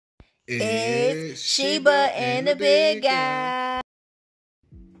It's Sheba and the Big Guy.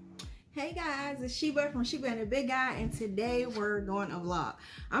 Hey guys, it's Sheba from Sheba and the Big Guy, and today we're doing a vlog.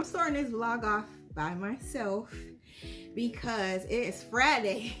 I'm starting this vlog off by myself because it is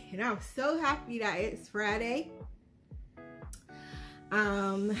Friday, and I'm so happy that it's Friday.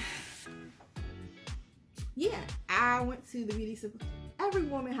 Yeah, I went to the beauty supply. Every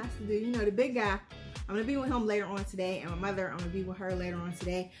woman has to do, you know, the big guy. I'm gonna be with him later on today, and my mother, I'm gonna be with her later on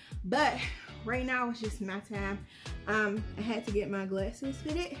today. But right now it's just my time. I had to get my glasses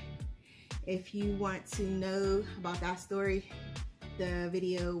fitted. If you want to know about that story, the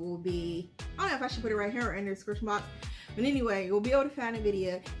video will be, I don't know if I should put it right here or in the description box. But anyway, you'll be able to find the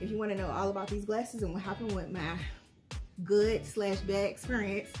video if you want to know all about these glasses and what happened with my good/bad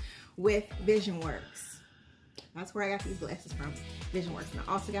experience with VisionWorks. That's where I got these glasses from, VisionWorks. And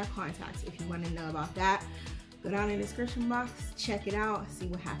I also got contacts if you want to know about that. Go down in the description box, check it out, see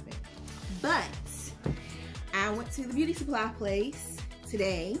what happened. But I went to the beauty supply place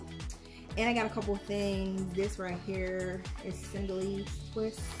today, and I got a couple things. This right here is single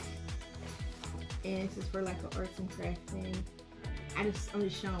twist, and this is for like an arts and craft thing. I'm just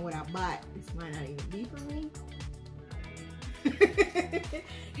showing what I bought. This might not even be for me.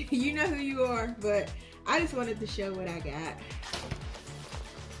 You know who you are, but I just wanted to show what I got.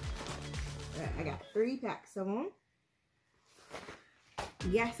 I got 3 packs of them.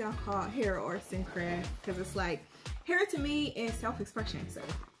 Yes, I'll call it hair arts and craft because it's like, hair to me is self-expression. So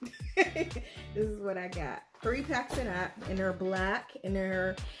this is what I got. 3 packs of that, and they're black, and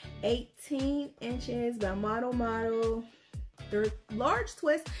they're 18 inches by Model. They're large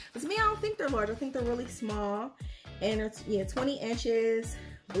twists, but to me, I don't think they're large. I think they're really small, and it's 20 inches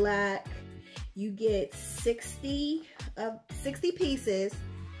black. You get 60 pieces,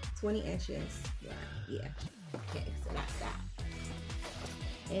 20 inches. Yeah. Okay, so that's that.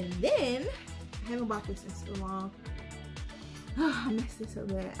 And then I haven't bought this in so long. Oh, I missed it so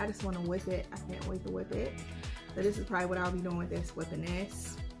bad. I just want to whip it. I can't wait to whip it. So this is probably what I'll be doing with this, whipping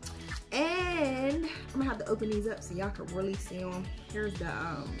this. And I'm gonna have to open these up so y'all can really see them. Here's the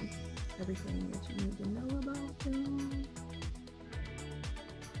everything that you need to know about them.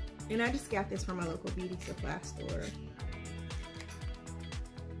 And I just got this from a local beauty supply store.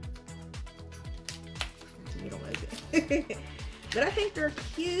 You don't like it. But I think they're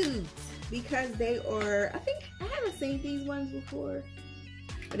cute because they are, I think, I haven't seen these ones before.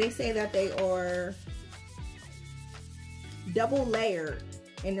 But they say that they are double layered,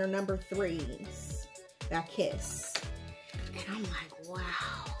 and they're number 3s that kiss. And I'm like,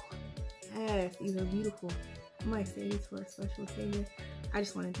 wow. Yes, these are beautiful. I might say these for a special occasion. I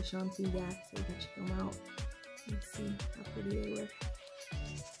just wanted to show them to you guys so you can check them out. Let's see how pretty they look.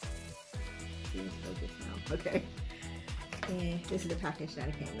 Focus now. Okay. And this is the package that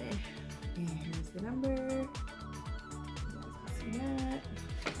it came in. And here's the number. You guys can see that.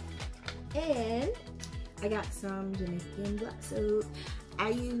 And I got some Jamaican black soap. I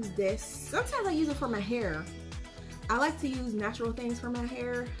use this. Sometimes I use it for my hair. I like to use natural things for my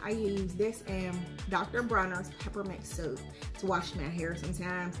hair. I use this and Dr. Bronner's peppermint soap to wash my hair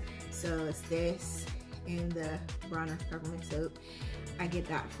sometimes. So it's this and the Bronner's peppermint soap. I get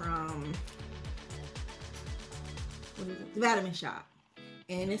that from, what is it? The Vitamin Shop.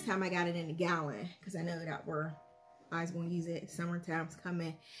 And this time I got it in a gallon because I know that I was going to use it. Summertime's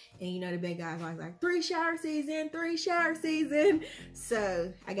coming. And you know the big guy's always like, 3 shower season, 3 shower season.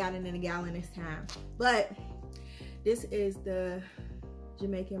 So I got it in a gallon this time. But this is the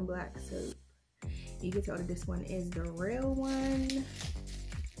Jamaican black soap. You can tell that this one is the real one.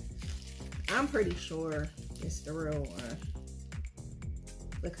 I'm pretty sure it's the real one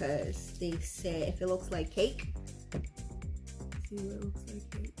because they say if it looks like cake, see what it looks like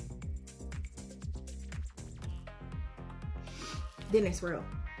cake, then it's real.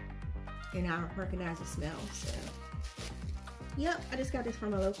 And I recognize the smell, so. Yep, I just got this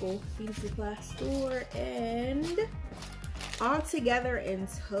from a local beauty supply store, and all together in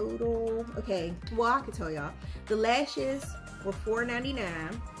total, okay, well, I could tell y'all, the lashes were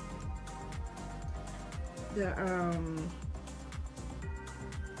 $4.99. The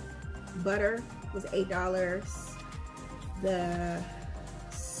butter was $8. The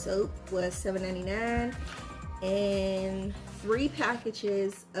soap was $7.99, and 3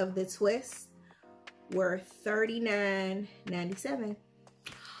 packages of the twist were $39.97.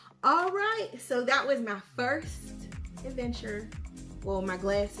 All right, so that was my first adventure. Well, my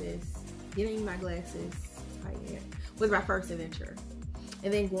glasses, getting my glasses was my first adventure.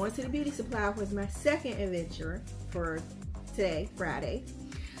 And then going to the beauty supply was my second adventure for today, Friday.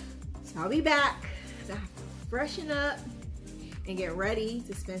 So I'll be back. So I have to freshen up and get ready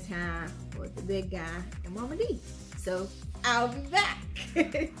to spend time with the big guy and Mama D. So I'll be back.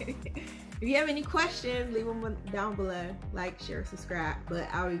 If you have any questions, leave them down below. Like, share, subscribe. But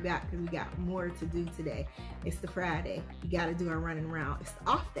I'll be back because we got more to do today. It's the Friday. You got to do our running around. It's the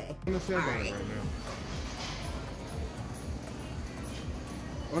off day. All right.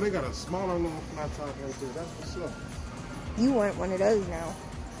 Oh, they got a smaller little flat top right there. That's what's up. You want one of those now.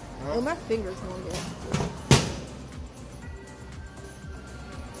 Huh? Oh, my finger's going there.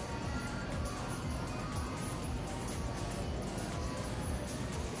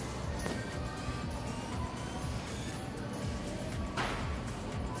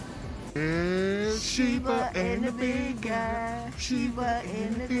 Yeah, Sheba and the big guy. Sheba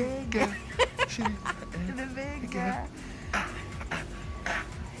and the big guy. Sheba And the big guy.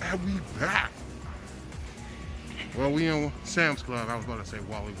 And we back. Well, we in Samsclub. I was about to say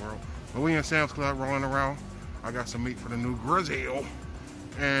Wally World. But we in Samsclub rolling around. I got some meat for the new grizzle.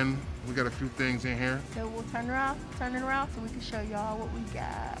 And we got a few things in here. So we'll turn it around so we can show y'all what we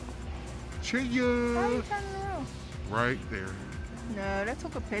got. Cheers. How you turn it around? Right there. No, that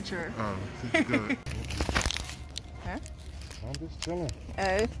took a picture. Oh, this is good. Huh? I'm just chilling.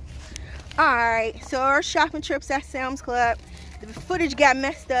 Oh. Alright, so our shopping trips at Sam's Club. The footage got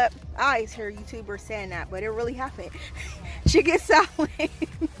messed up. I always hear YouTubers saying that, but it really happened. Chicken salad,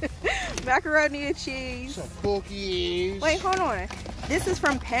 macaroni and cheese. Some cookies. Wait, hold on. This is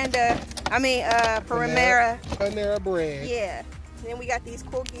from Panera Panera Bread. Yeah. Then we got these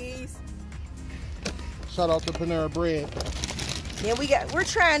cookies. Shout out to Panera Bread. Then we're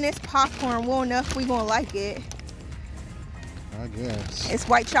trying this popcorn. We'll know if we gonna like it. I guess. It's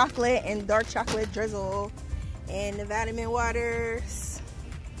white chocolate and dark chocolate drizzle. And the vitamin waters,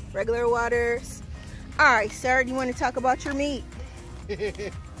 regular waters. All right, sir, do you want to talk about your meat?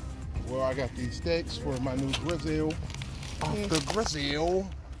 Well, I got these steaks for my new grizzle. Off Yeah. the grizzle.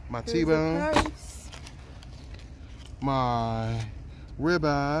 My Here's T-bone. the price. My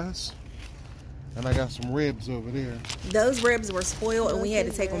ribeyes. And I got some ribs over there. Those ribs were spoiled and we had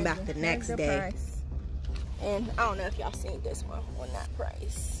to take them back the Here's next the day. price. And I don't know if y'all seen this one on that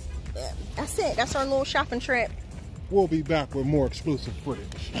price. But that's it. That's our little shopping trip. We'll be back with more exclusive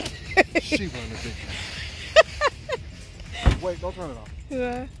footage. Sheba and the big guy. Wait, don't turn it off.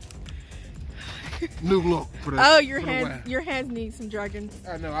 Yeah. New look for the Oh, your for the hands web. your hands need some jargons.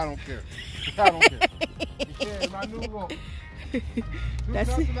 I know, I don't care. I don't care. Yeah, my new look.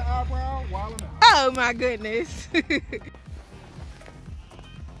 That's Two it. cuts in the eyebrow, wilding out. Oh my goodness.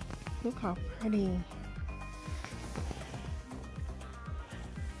 Look how pretty.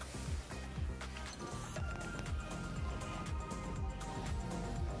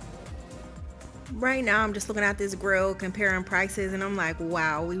 Right now, I'm just looking at this grill, comparing prices, and I'm like,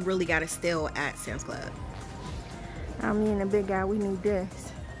 wow, we really got a steal at Sam's Club. I mean, the big guy, we need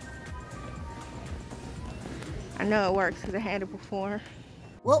this. I know it works because I had it before.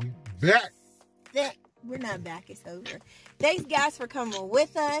 Well, Back. we're not back, it's over. Thanks, guys, for coming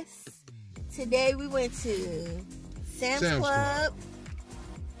with us. Today, we went to Sam's Club,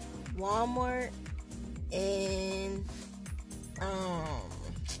 Walmart, and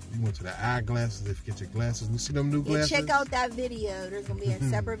You went to the eyeglasses if you get your glasses. You see them new glasses? check out that video. There's gonna be a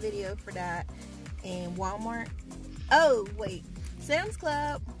separate video for that. And Walmart. Oh wait, Sam's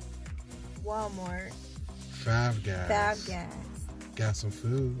Club, Walmart, Five Guys. Five Guys. Got some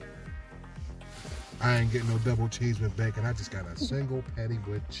food. I ain't getting no double cheese with bacon. I just got a single patty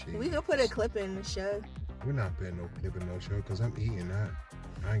with cheese. We could put a clip in the show. We're not putting no clip in no show because I'm eating that.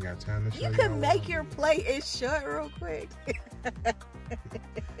 I ain't got time to show You y'all could what make I'm your eating. plate and shut real quick.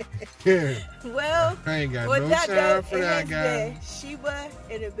 Yeah. Well, I ain't got with no that time note, for it that has guy. been Sheba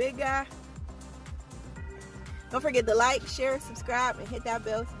and the big guy. Don't forget to like, share, subscribe, and hit that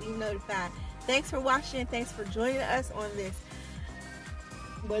bell to be notified. Thanks for watching. Thanks for joining us on this.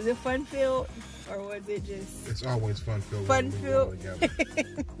 Was it fun-filled or was it just It's always fun-filled. fun-filled?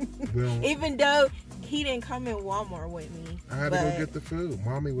 We don't- Even though he didn't come in Walmart with me. I had to go get the food.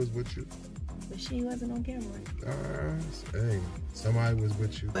 Mommy was with you. But she wasn't on camera. Hey, somebody was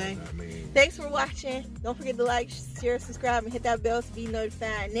with you. But I mean, thanks for watching. Don't forget to like, share, subscribe, and hit that bell to be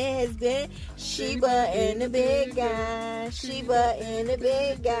notified. And it has been Sheba and the big guy. Sheba and the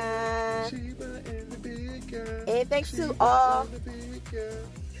big guy. Sheba and the big guy. And thanks to Sheba all. and the big guy.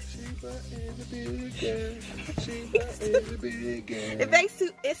 Sheba and the big guy. Sheba and the big guy. And thanks to,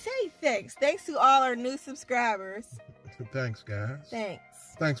 it say thanks. Thanks to all our new subscribers. Thanks, guys. Thanks.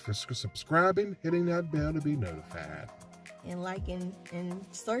 Thanks for subscribing, hitting that bell to be notified. And liking and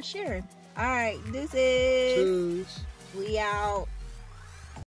start sharing. All right, this is Cheers. we out.